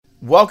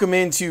Welcome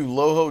into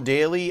Loho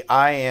Daily.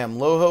 I am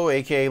Loho,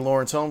 aka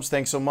Lawrence Holmes.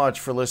 Thanks so much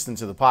for listening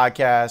to the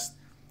podcast.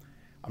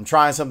 I'm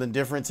trying something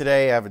different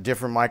today. I have a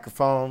different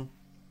microphone.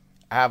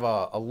 I have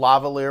a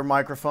lavalier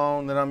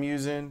microphone that I'm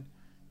using.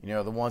 You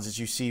know, the ones that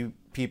you see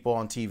people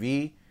on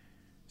TV.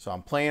 So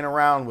I'm playing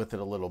around with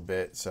it a little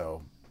bit.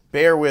 So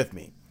bear with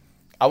me.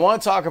 I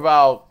want to talk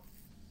about,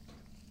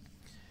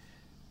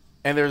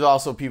 and there's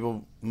also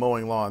people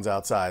mowing lawns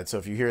outside. So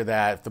if you hear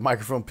that, if the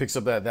microphone picks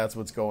up that's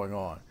what's going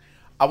on.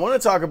 I want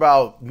to talk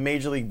about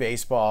Major League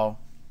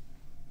Baseball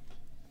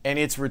and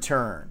its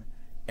return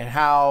and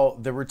how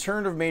the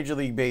return of Major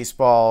League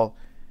Baseball,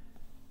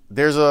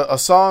 there's a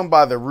song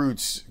by The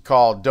Roots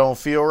called Don't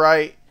Feel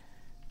Right.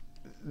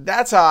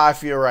 That's how I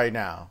feel right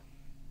now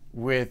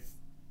with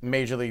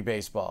Major League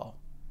Baseball.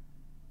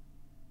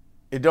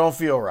 It don't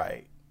feel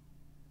right.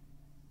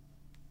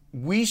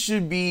 We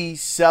should be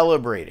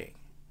celebrating.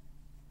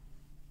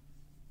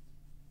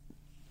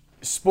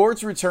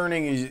 Sports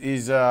returning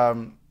is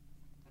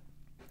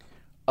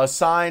a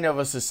sign of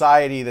a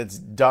society that's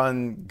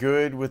done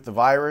good with the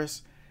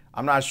virus.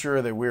 I'm not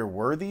sure that we're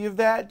worthy of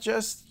that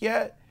just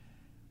yet.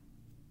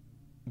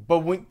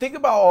 But think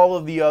about all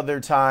of the other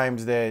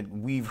times that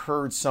we've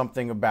heard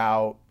something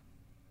about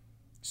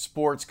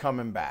sports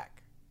coming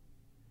back.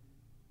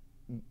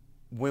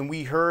 When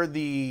we heard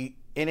the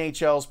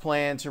NHL's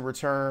plan to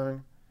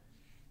return,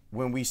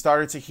 when we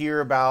started to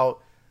hear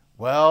about,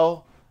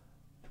 well,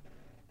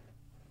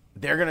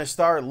 they're going to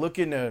start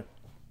looking to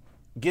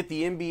get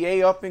the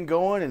NBA up and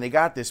going, and they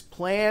got this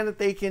plan that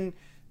they can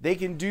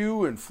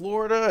do in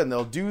Florida, and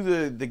they'll do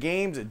the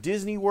games at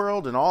Disney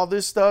World and all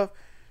this stuff.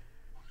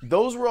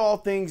 Those were all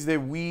things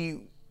that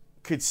we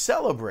could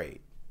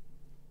celebrate.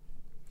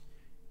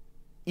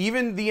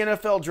 Even the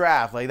NFL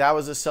draft, like that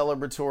was a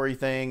celebratory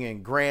thing.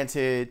 And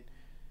granted,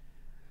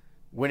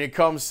 when it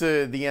comes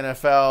to the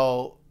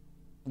NFL,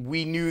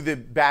 we knew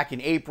that back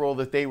in April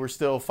that they were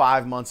still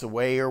 5 months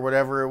away or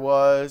whatever it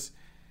was.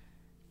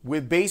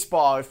 With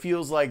baseball, it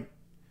feels like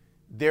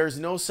there's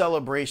no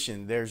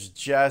celebration. There's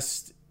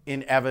just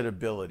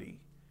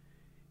inevitability.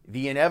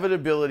 The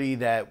inevitability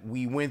that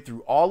we went through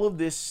all of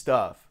this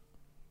stuff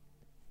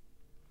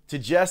to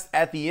just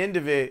at the end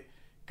of it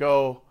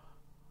go,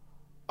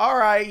 all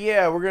right,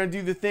 yeah, we're going to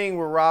do the thing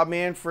where Rob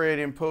Manfred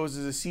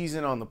imposes a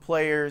season on the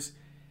players.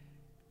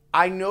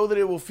 I know that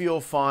it will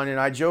feel fun, and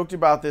I joked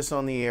about this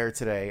on the air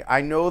today.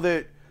 I know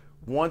that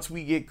once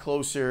we get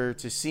closer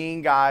to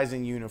seeing guys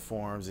in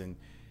uniforms and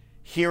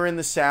hearing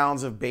the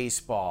sounds of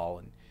baseball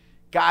and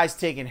guys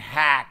taking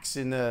hacks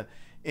in the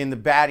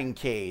batting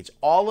cage,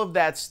 all of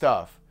that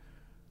stuff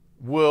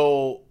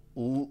will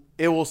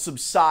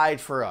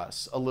subside for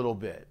us a little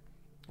bit.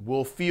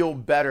 We'll feel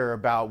better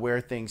about where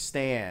things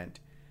stand.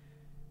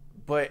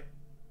 But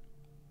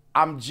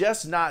I'm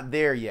just not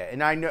there yet.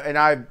 And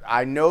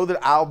I know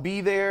that I'll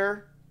be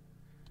there.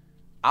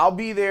 I'll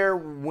be there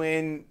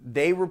when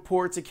they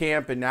report to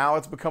camp and now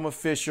it's become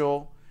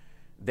official.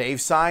 They've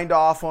signed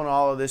off on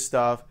all of this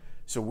stuff.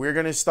 So we're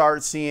going to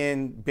start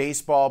seeing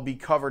baseball be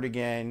covered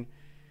again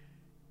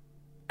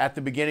at the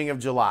beginning of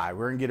July.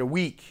 We're going to get a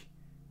week.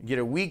 Get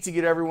a week to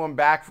get everyone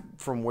back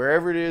from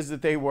wherever it is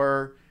that they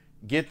were.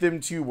 Get them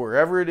to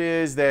wherever it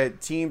is that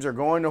teams are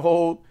going to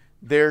hold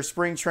their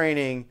spring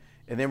training.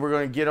 And then we're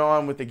going to get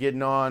on with the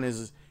getting on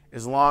as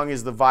long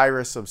as the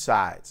virus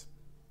subsides.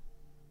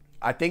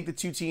 I think the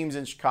two teams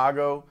in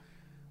Chicago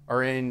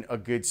are in a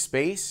good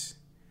space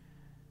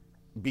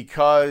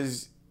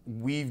because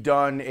we've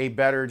done a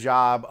better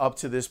job up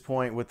to this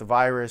point with the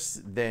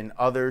virus than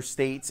other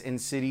states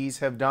and cities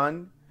have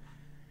done.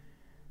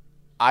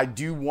 I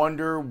do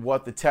wonder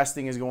what the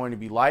testing is going to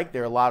be like.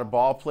 There are a lot of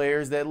ball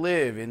players that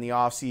live in the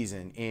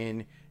offseason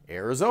in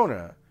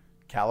Arizona,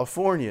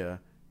 California,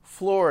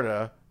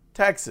 Florida,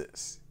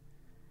 Texas.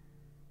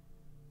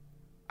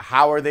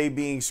 How are they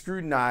being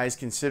scrutinized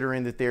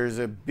considering that there's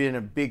been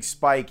a big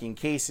spike in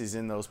cases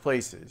in those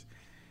places?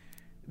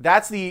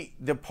 That's the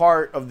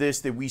part of this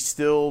that we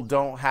still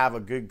don't have a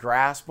good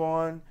grasp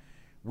on.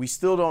 We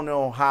still don't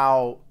know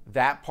how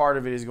that part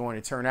of it is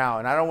going to turn out.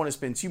 And I don't want to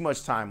spend too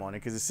much time on it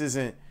because this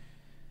isn't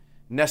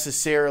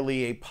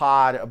necessarily a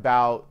pod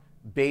about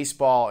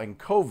baseball and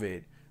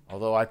COVID,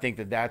 although I think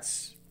that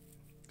that's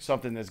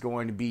something that's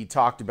going to be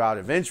talked about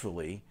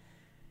eventually.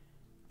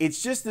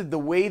 It's just that the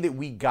way that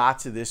we got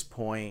to this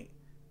point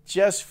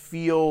just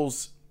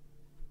feels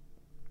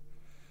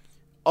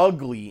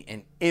ugly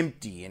and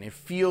empty, and it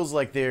feels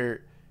like that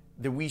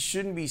we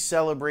shouldn't be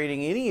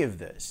celebrating any of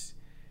this,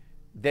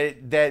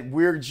 that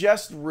we're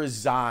just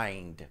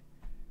resigned.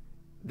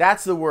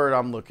 That's the word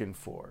I'm looking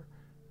for.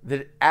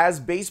 That as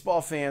baseball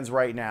fans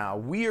right now,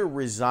 we are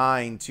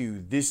resigned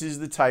to this is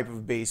the type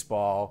of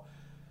baseball,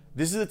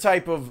 this is the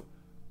type of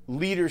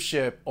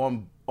leadership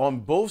on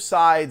both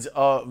sides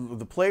of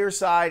the player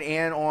side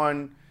and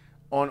on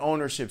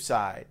ownership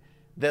side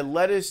that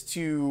led us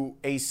to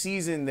a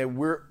season that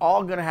we're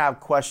all going to have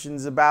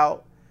questions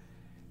about.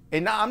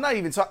 And now, I'm not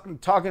even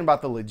talking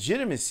about the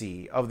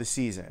legitimacy of the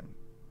season.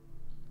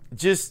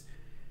 Just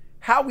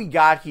how we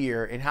got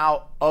here and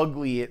how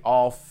ugly it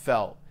all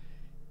felt.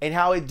 and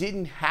how it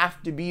didn't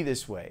have to be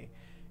this way.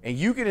 And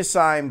you can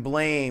assign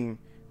blame,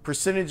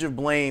 percentage of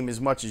blame, as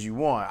much as you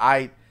want.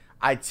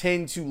 I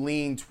tend to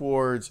lean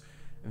towards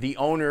the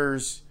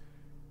owners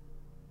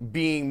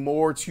being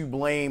more to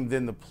blame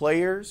than the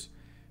players.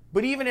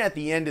 But even at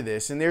the end of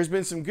this, and there's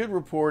been some good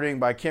reporting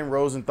by Ken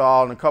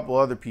Rosenthal and a couple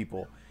other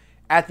people,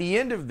 at the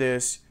end of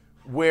this,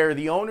 where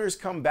the owners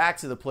come back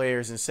to the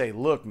players and say,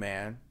 look,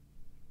 man,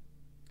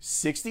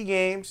 60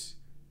 games,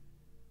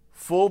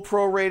 full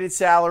prorated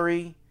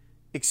salary,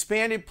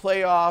 expanded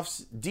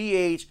playoffs,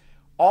 DH,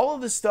 all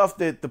of the stuff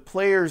that the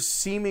players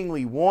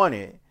seemingly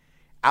wanted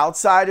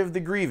outside of the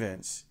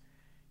grievance,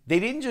 they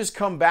didn't just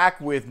come back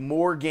with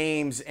more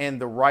games and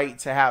the right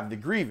to have the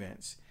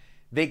grievance.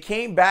 They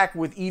came back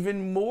with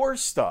even more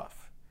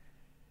stuff.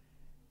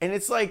 And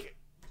it's like,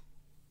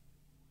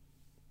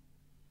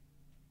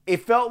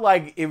 it felt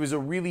like it was a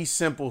really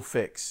simple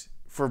fix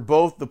for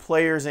both the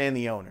players and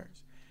the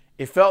owners.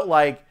 It felt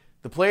like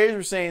the players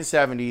were saying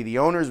 70, the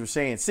owners were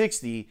saying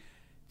 60,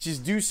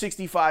 just do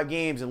 65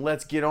 games and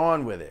let's get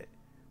on with it.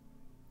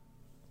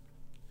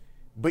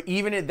 But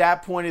even at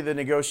that point of the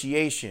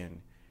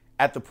negotiation,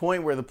 at the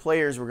point where the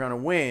players were going to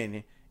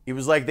win, it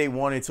was like they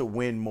wanted to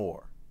win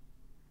more.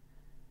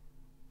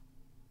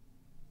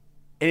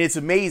 And it's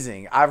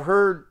amazing. I've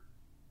heard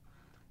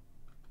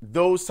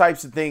those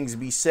types of things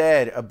be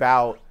said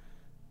about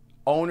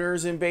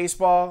owners in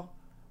baseball,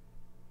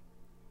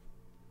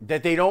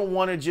 that they don't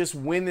want to just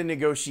win the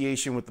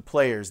negotiation with the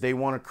players. They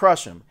want to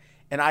crush them.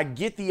 And I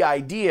get the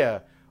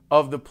idea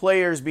of the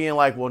players being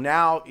like, well,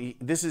 now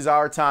this is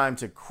our time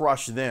to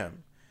crush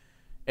them.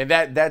 And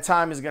that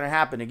time is going to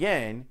happen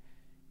again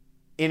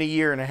in a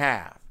year and a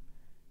half.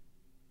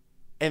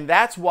 And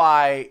that's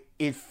why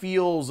it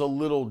feels a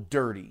little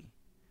dirty.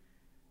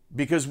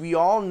 Because we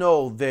all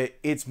know that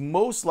it's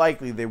most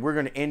likely that we're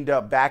going to end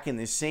up back in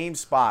the same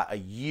spot a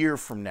year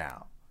from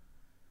now.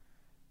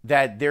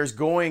 That there's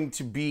going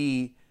to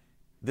be,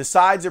 the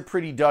sides are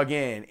pretty dug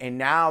in, and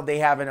now they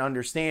have an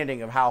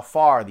understanding of how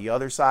far the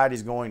other side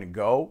is going to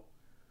go.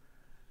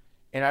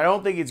 And I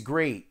don't think it's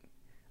great.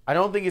 I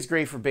don't think it's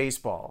great for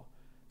baseball.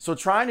 So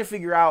trying to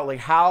figure out, like,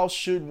 how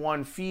should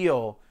one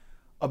feel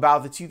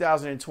about the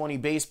 2020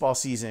 baseball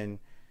season,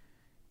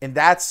 and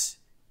that's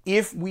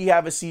if we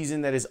have a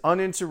season that is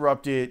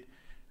uninterrupted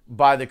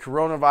by the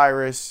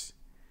coronavirus,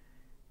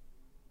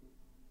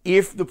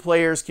 if the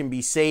players can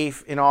be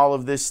safe in all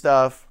of this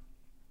stuff,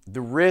 the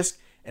risk,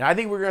 and I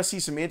think we're going to see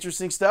some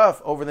interesting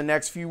stuff over the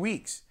next few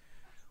weeks.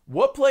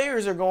 What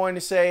players are going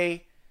to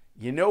say,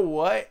 you know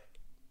what,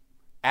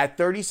 at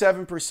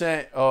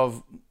 37%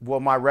 of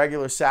what my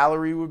regular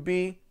salary would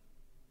be,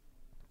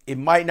 it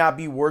might not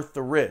be worth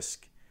the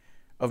risk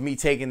of me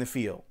taking the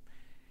field.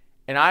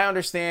 And I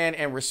understand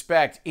and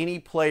respect any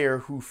player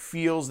who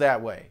feels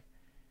that way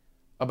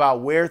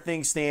about where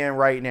things stand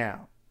right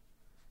now.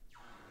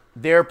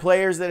 There are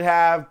players that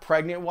have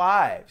pregnant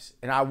wives,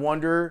 and I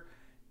wonder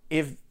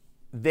if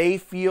they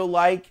feel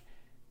like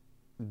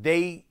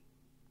they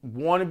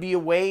want to be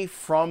away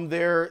from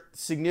their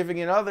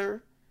significant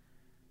other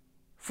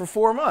for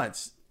 4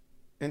 months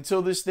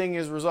until this thing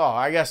is resolved.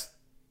 I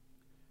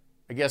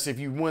guess if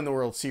you win the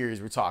World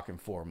Series, we're talking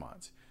 4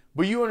 months.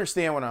 But you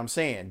understand what I'm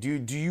saying.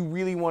 Do you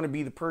really want to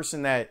be the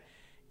person that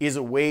is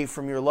away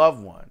from your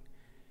loved one?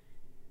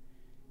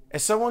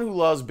 As someone who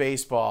loves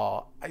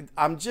baseball,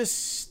 I'm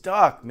just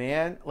stuck,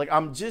 man. Like,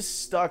 I'm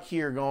just stuck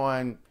here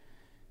going,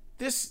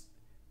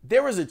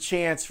 there was a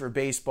chance for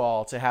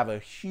baseball to have a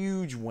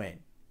huge win.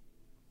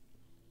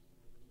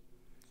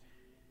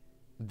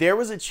 There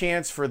was a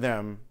chance for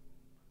them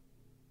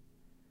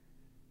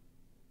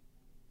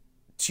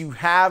to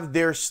have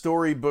their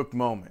storybook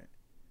moment.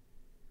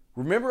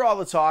 Remember all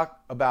the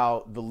talk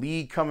about the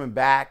league coming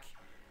back,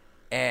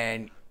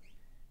 and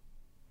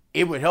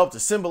it would help to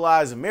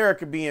symbolize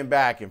America being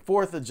back, and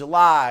 4th of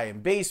July,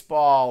 and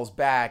baseball's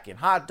back, and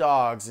hot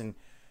dogs, and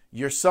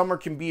your summer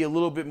can be a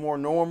little bit more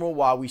normal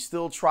while we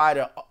still try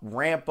to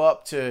ramp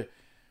up to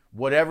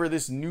whatever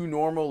this new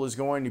normal is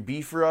going to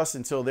be for us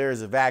until there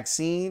is a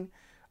vaccine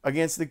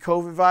against the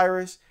COVID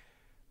virus.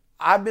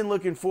 I've been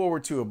looking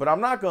forward to it, but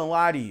I'm not going to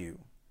lie to you.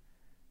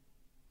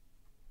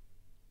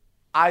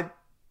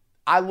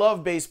 I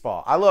love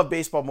baseball. I love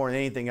baseball more than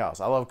anything else.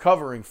 I love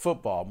covering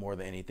football more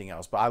than anything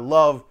else, but I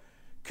love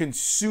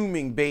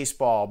consuming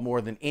baseball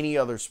more than any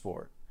other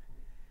sport.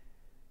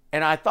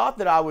 And I thought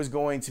that I was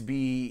going to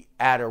be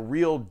at a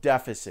real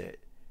deficit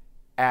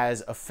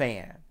as a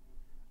fan.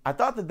 I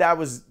thought that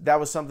was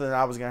something that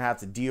I was going to have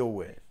to deal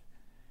with.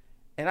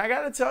 And I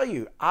got to tell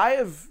you, I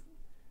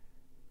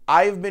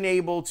have been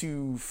able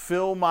to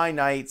fill my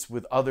nights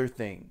with other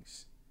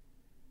things.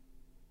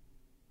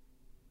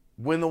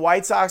 When the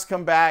White Sox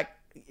come back,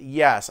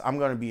 yes, I'm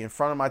going to be in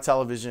front of my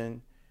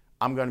television.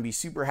 I'm going to be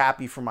super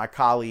happy for my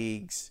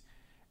colleagues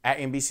at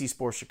NBC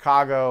Sports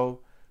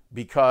Chicago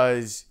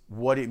because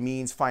what it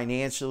means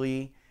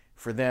financially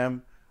for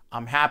them.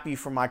 I'm happy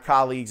for my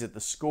colleagues at The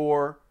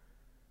Score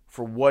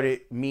for what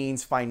it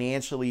means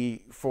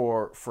financially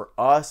for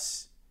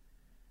us.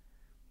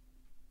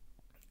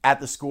 at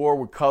the Score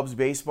with Cubs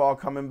baseball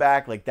coming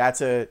back. Like,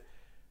 that's a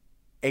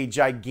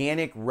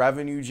gigantic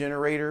revenue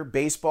generator.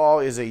 Baseball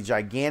is a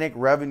gigantic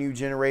revenue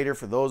generator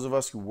for those of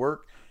us who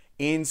work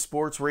in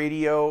sports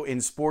radio,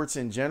 in sports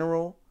in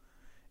general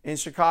in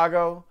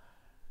Chicago.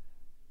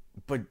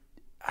 But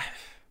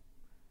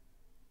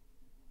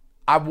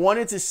I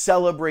wanted to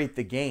celebrate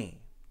the game.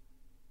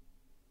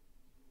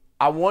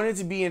 I wanted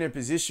to be in a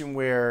position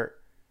where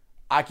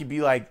I could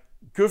be like,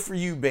 good for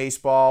you,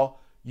 baseball.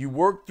 You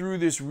worked through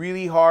this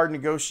really hard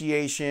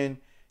negotiation.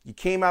 You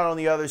came out on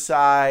the other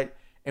side.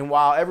 And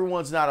while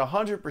everyone's not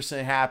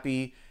 100%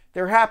 happy,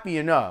 they're happy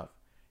enough.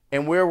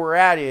 And where we're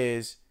at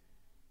is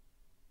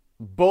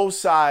both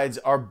sides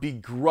are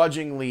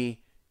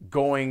begrudgingly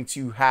going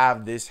to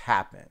have this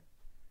happen.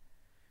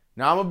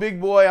 Now, I'm a big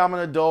boy. I'm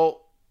an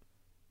adult.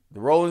 The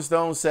Rolling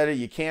Stones said it.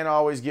 You can't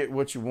always get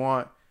what you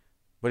want.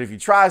 But if you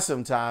try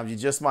sometimes, you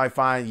just might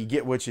find you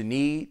get what you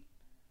need.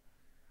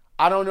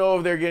 I don't know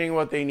if they're getting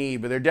what they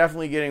need, but they're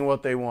definitely getting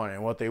what they wanted.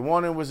 And what they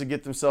wanted was to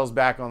get themselves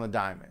back on the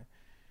diamond.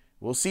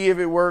 We'll see if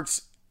it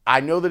works.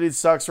 I know that it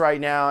sucks right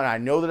now, and I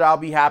know that I'll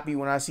be happy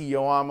when I see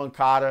Yoan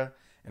Moncada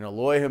and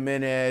Eloy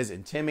Jimenez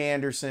and Tim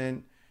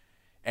Anderson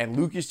and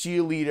Lucas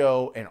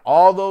Giolito and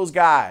all those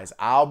guys.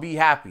 I'll be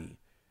happy.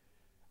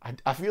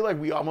 I feel like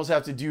we almost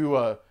have to do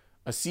a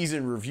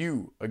season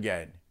review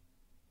again.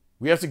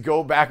 We have to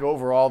go back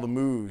over all the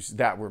moves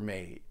that were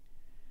made.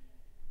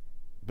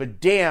 But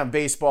damn,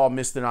 baseball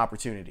missed an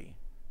opportunity.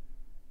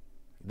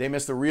 They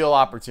missed a real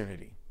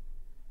opportunity.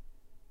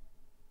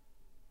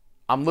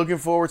 I'm looking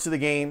forward to the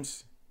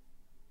games.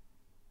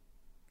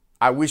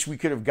 I wish we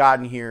could have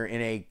gotten here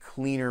in a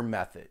cleaner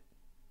method.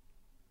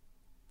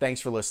 Thanks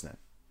for listening.